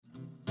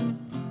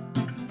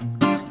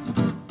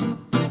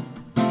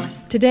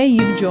Today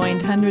you've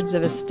joined hundreds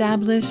of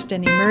established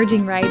and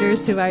emerging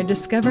writers who are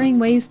discovering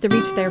ways to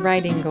reach their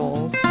writing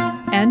goals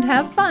and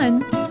have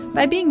fun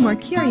by being more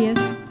curious,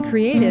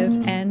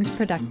 creative, and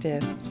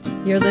productive.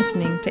 You're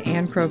listening to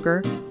Ann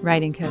Kroger,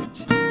 Writing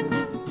Coach.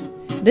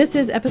 This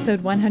is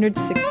episode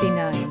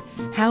 169,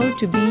 How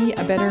to Be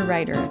a Better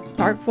Writer,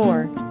 Part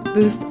 4,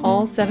 Boost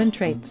All 7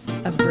 Traits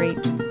of Great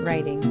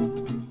Writing.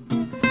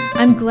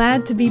 I'm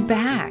glad to be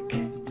back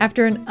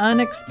after an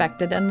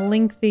unexpected and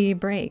lengthy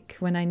break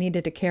when I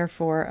needed to care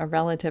for a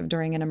relative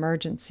during an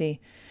emergency.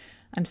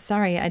 I'm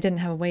sorry I didn't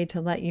have a way to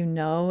let you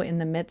know in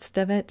the midst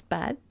of it,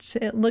 but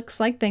it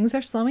looks like things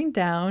are slowing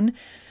down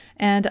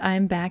and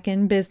I'm back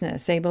in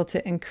business, able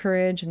to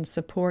encourage and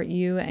support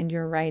you and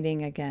your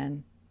writing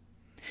again.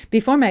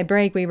 Before my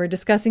break, we were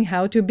discussing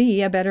how to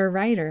be a better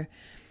writer.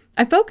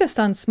 I focused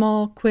on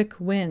small, quick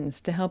wins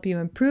to help you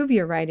improve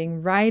your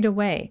writing right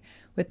away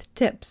with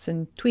tips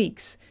and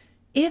tweaks.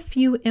 If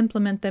you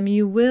implement them,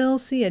 you will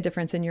see a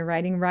difference in your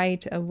writing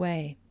right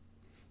away.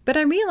 But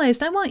I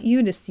realized I want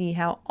you to see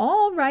how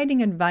all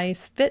writing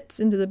advice fits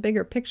into the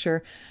bigger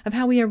picture of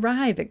how we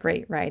arrive at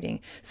great writing.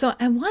 So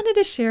I wanted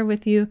to share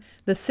with you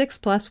the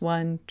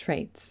 6+1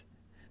 traits.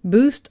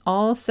 Boost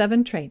all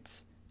 7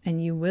 traits,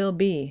 and you will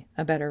be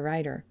a better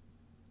writer.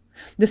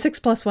 The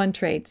 6+1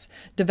 traits,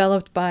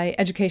 developed by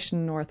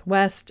Education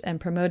Northwest and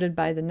promoted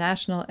by the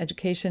National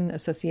Education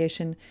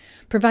Association,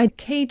 provide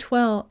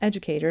K-12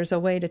 educators a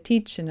way to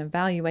teach and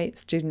evaluate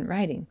student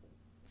writing.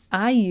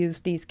 I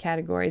used these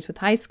categories with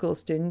high school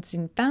students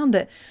and found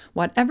that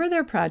whatever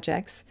their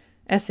projects,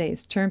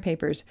 essays, term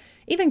papers,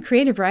 even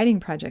creative writing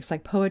projects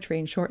like poetry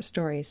and short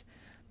stories,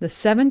 the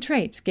 7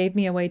 traits gave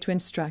me a way to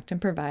instruct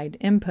and provide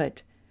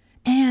input.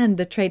 And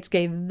the traits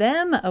gave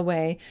them a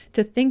way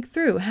to think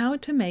through how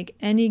to make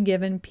any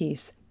given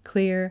piece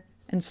clear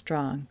and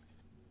strong.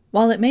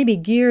 While it may be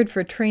geared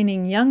for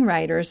training young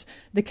writers,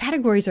 the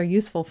categories are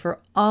useful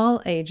for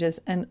all ages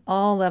and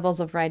all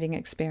levels of writing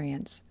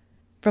experience.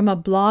 From a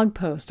blog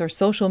post or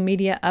social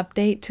media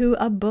update to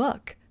a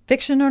book,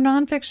 fiction or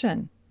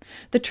nonfiction.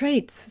 The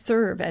traits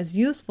serve as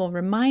useful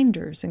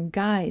reminders and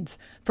guides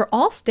for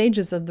all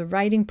stages of the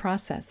writing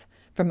process,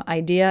 from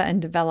idea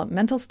and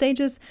developmental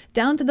stages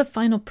down to the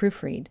final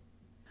proofread.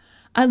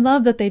 I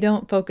love that they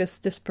don't focus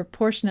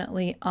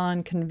disproportionately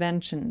on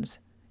conventions,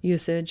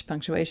 usage,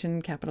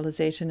 punctuation,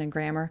 capitalization, and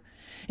grammar.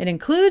 It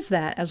includes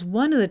that as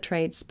one of the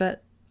traits,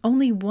 but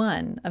only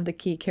one of the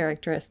key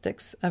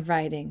characteristics of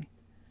writing.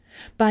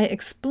 By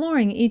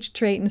exploring each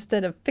trait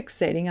instead of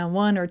fixating on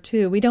one or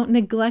two, we don't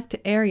neglect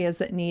areas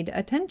that need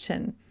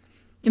attention.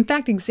 In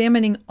fact,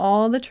 examining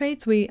all the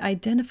traits, we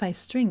identify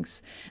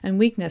strengths and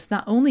weakness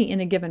not only in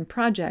a given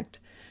project,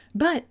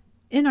 but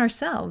in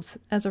ourselves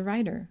as a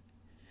writer.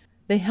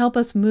 They help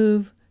us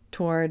move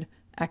toward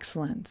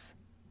excellence.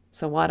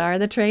 So what are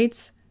the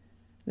traits?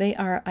 They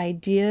are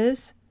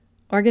ideas,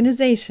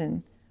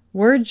 organization,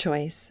 word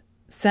choice,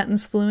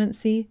 sentence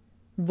fluency,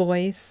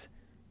 voice,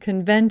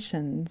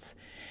 conventions,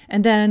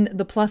 and then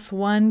the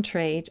 +1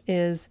 trait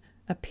is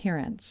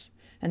appearance,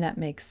 and that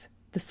makes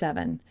the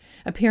 7.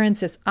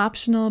 Appearance is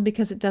optional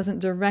because it doesn't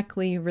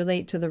directly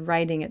relate to the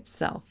writing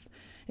itself.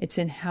 It's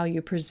in how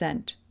you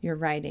present your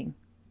writing.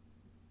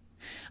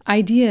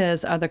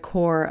 Ideas are the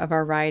core of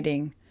our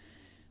writing.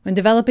 When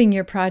developing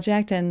your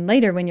project and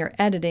later when you're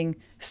editing,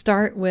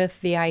 start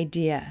with the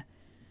idea.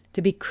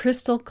 To be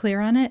crystal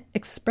clear on it,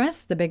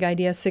 express the big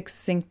idea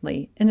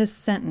succinctly in a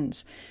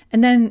sentence,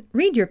 and then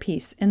read your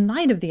piece in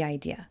light of the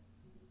idea.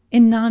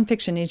 In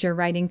nonfiction, is your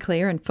writing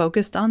clear and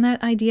focused on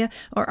that idea,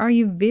 or are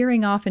you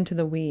veering off into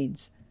the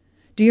weeds?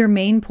 Do your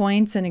main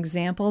points and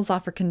examples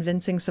offer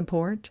convincing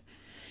support?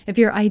 If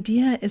your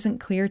idea isn't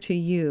clear to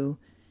you,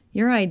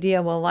 your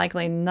idea will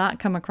likely not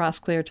come across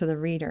clear to the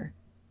reader.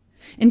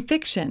 In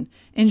fiction,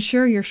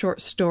 ensure your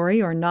short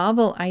story or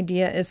novel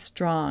idea is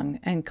strong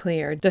and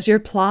clear. Does your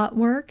plot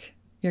work?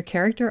 Your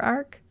character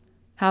arc?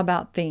 How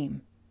about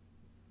theme?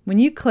 When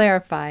you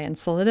clarify and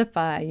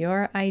solidify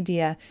your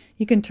idea,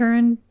 you can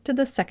turn to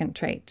the 2nd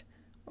trait,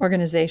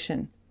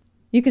 organization.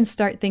 You can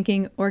start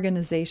thinking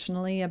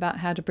organizationally about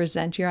how to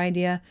present your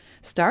idea,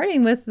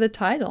 starting with the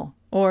title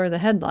or the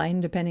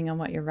headline, depending on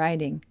what you're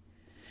writing.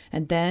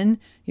 And then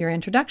your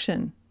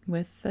introduction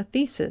with a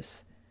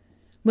thesis.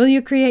 Will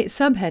you create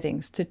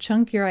subheadings to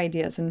chunk your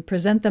ideas and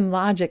present them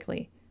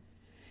logically?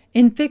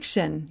 In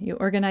fiction, you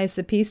organize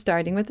the piece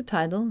starting with the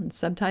title and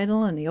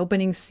subtitle and the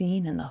opening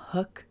scene and the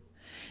hook.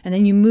 And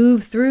then you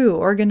move through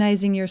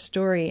organizing your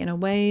story in a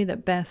way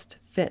that best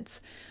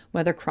fits.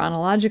 Whether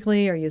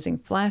chronologically or using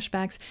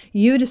flashbacks,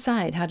 you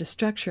decide how to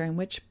structure and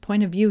which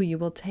point of view you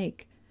will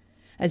take.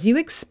 As you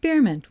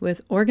experiment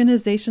with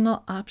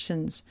organizational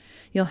options,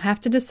 you'll have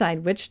to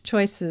decide which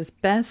choices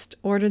best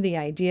order the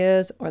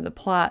ideas or the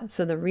plot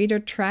so the reader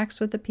tracks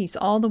with the piece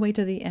all the way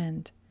to the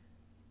end.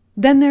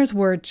 Then there's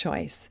word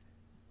choice.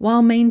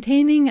 While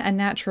maintaining a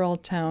natural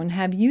tone,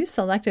 have you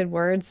selected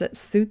words that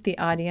suit the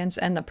audience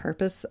and the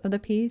purpose of the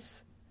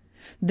piece?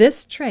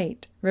 This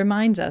trait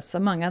reminds us,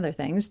 among other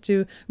things,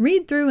 to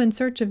read through in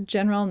search of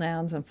general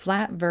nouns and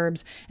flat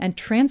verbs and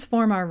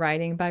transform our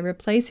writing by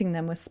replacing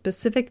them with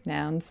specific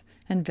nouns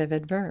and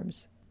vivid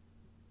verbs.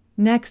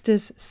 Next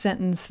is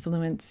sentence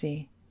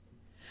fluency.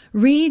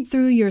 Read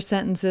through your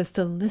sentences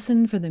to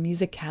listen for the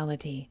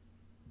musicality.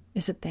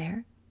 Is it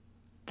there?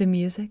 The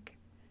music?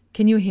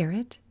 Can you hear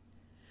it?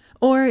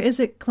 Or is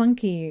it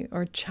clunky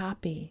or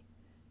choppy?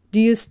 Do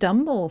you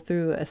stumble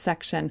through a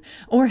section?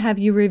 Or have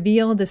you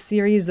revealed a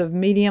series of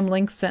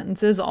medium-length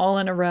sentences all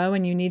in a row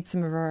and you need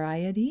some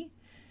variety?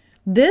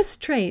 This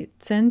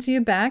trait sends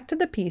you back to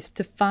the piece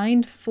to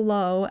find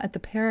flow at the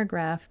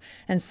paragraph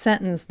and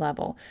sentence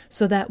level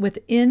so that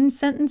within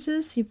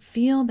sentences you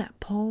feel that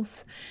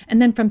pulse,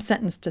 and then from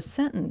sentence to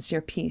sentence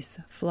your piece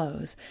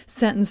flows.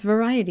 Sentence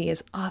variety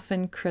is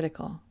often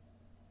critical.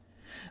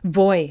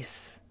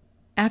 Voice.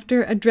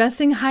 After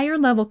addressing higher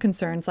level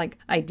concerns like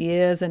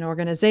ideas and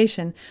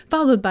organization,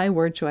 followed by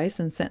word choice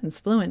and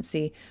sentence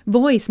fluency,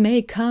 voice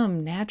may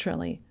come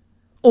naturally.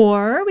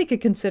 Or we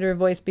could consider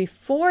voice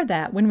before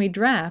that when we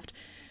draft,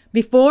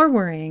 before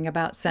worrying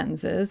about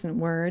sentences and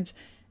words,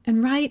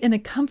 and write in a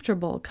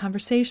comfortable,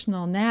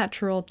 conversational,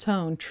 natural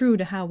tone, true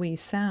to how we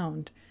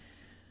sound.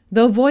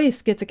 Though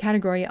voice gets a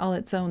category all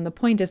its own, the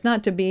point is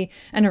not to be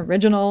an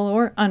original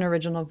or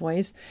unoriginal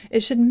voice.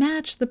 It should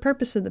match the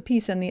purpose of the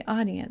piece and the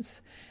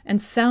audience, and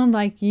sound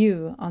like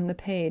you on the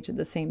page at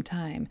the same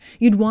time.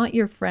 You'd want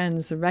your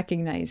friends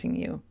recognizing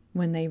you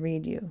when they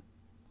read you.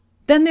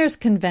 Then there's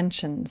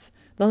conventions.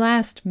 The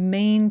last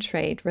main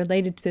trait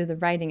related to the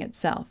writing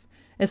itself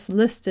is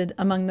listed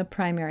among the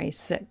primary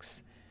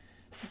 6.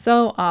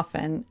 So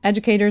often,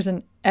 educators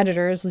and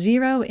editors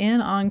zero in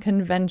on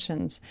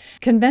conventions.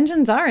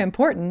 Conventions are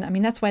important.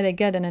 That's why they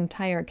get an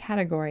entire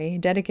category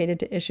dedicated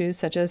to issues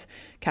such as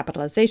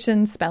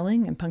capitalization,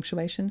 spelling, and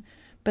punctuation.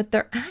 But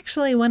they're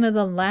actually one of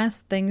the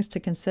last things to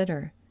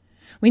consider.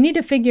 We need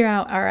to figure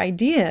out our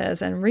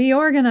ideas and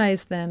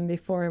reorganize them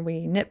before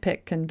we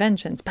nitpick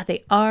conventions, but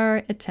they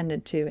are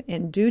attended to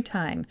in due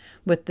time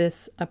with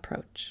this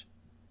approach.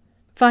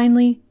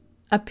 Finally,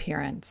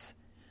 appearance.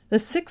 The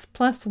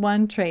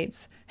 6+1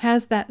 traits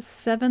has that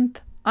 7th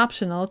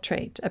optional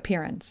trait,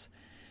 appearance.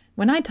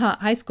 When I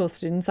taught high school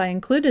students, I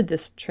included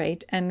this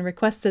trait and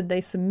requested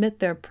they submit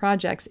their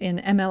projects in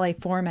MLA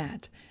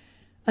format.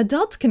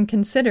 Adults can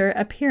consider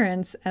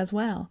appearance as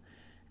well.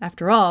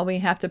 After all, we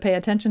have to pay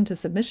attention to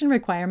submission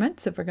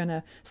requirements. If we're going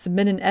to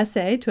submit an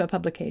essay to a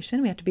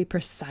publication, we have to be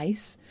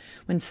precise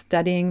when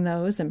studying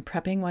those and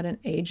prepping what an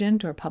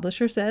agent or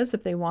publisher says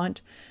if they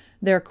want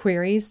their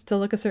queries to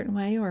look a certain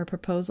way or a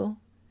proposal.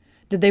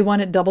 Did they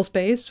want it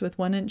double-spaced with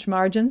 1-inch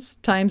margins,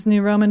 Times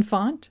New Roman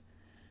font?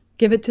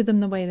 Give it to them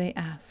the way they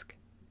ask.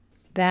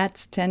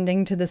 That's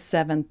tending to the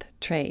 7th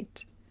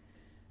trait.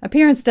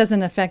 Appearance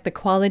doesn't affect the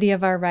quality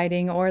of our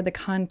writing or the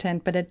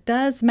content, but it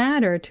does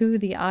matter to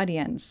the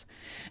audience.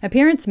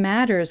 Appearance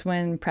matters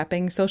when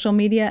prepping social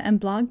media and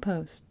blog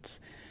posts.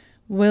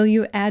 Will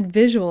you add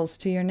visuals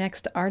to your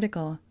next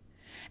article?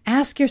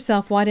 Ask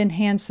yourself what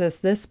enhances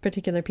this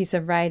particular piece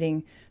of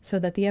writing so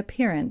that the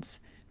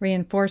appearance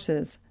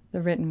reinforces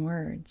the written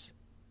words.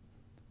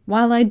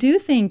 While I do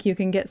think you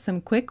can get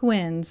some quick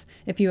wins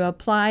if you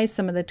apply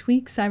some of the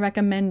tweaks I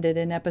recommended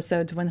in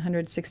episodes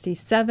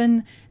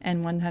 167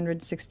 and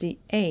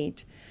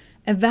 168,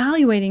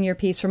 evaluating your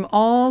piece from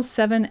all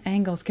 7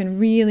 angles can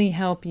really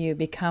help you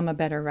become a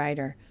better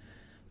writer.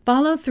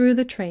 Follow through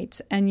the traits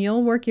and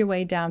you'll work your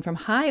way down from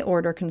high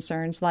order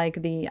concerns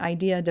like the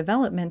idea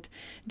development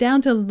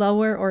down to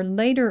lower or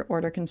later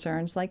order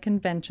concerns like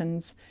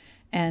conventions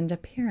and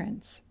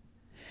appearance.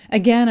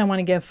 Again, I want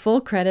to give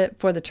full credit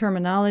for the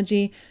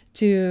terminology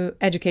to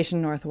Education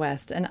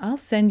Northwest, and I'll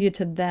send you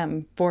to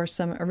them for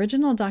some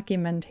original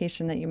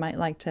documentation that you might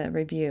like to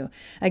review.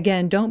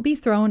 Again, don't be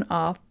thrown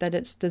off that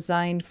it's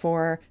designed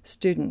for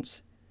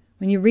students.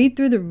 When you read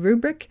through the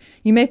rubric,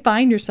 you may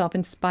find yourself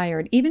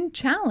inspired, even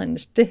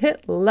challenged to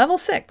hit level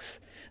 6,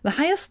 the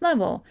highest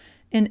level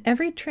in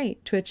every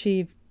trait to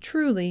achieve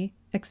truly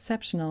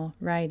exceptional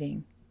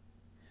writing.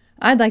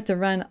 I'd like to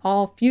run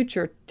all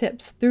future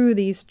tips through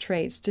these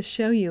traits to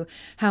show you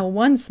how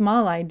one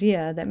small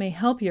idea that may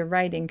help your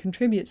writing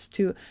contributes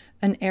to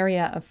an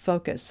area of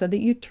focus so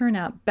that you turn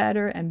out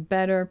better and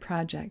better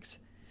projects.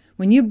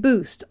 When you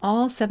boost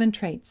all 7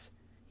 traits,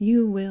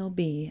 you will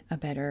be a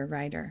better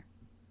writer.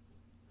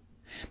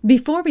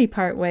 Before we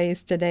part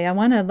ways today, I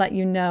want to let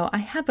you know I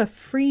have a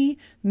free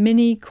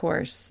mini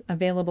course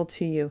available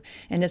to you,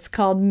 and it's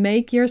called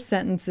Make Your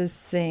Sentences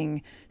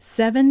Sing,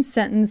 7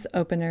 sentence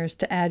openers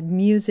to add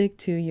music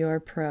to your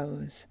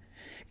prose.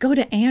 Go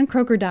to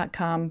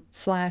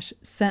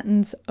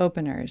anncroker.com/sentence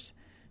openers.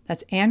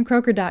 That's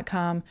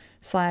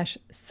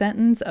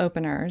anncroker.com/sentence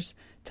openers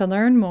to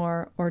learn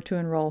more or to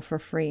enroll for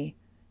free.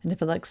 And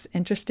if it looks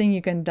interesting,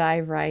 you can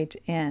dive right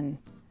in.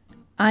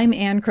 I'm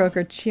Ann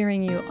Croker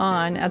cheering you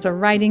on as a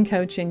writing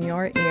coach in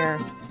your ear.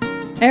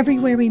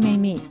 Everywhere we may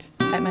meet,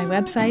 at my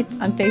website,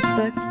 on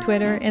Facebook,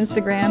 Twitter,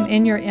 Instagram,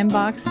 in your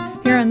inbox,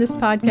 here on this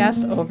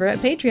podcast, over at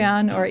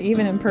Patreon, or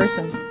even in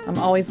person. I'm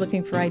always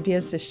looking for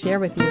ideas to share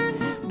with you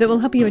that will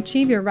help you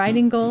achieve your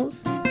writing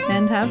goals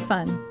and have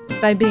fun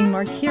by being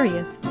more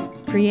curious,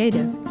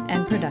 creative,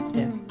 and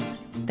productive.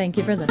 Thank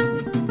you for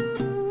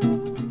listening.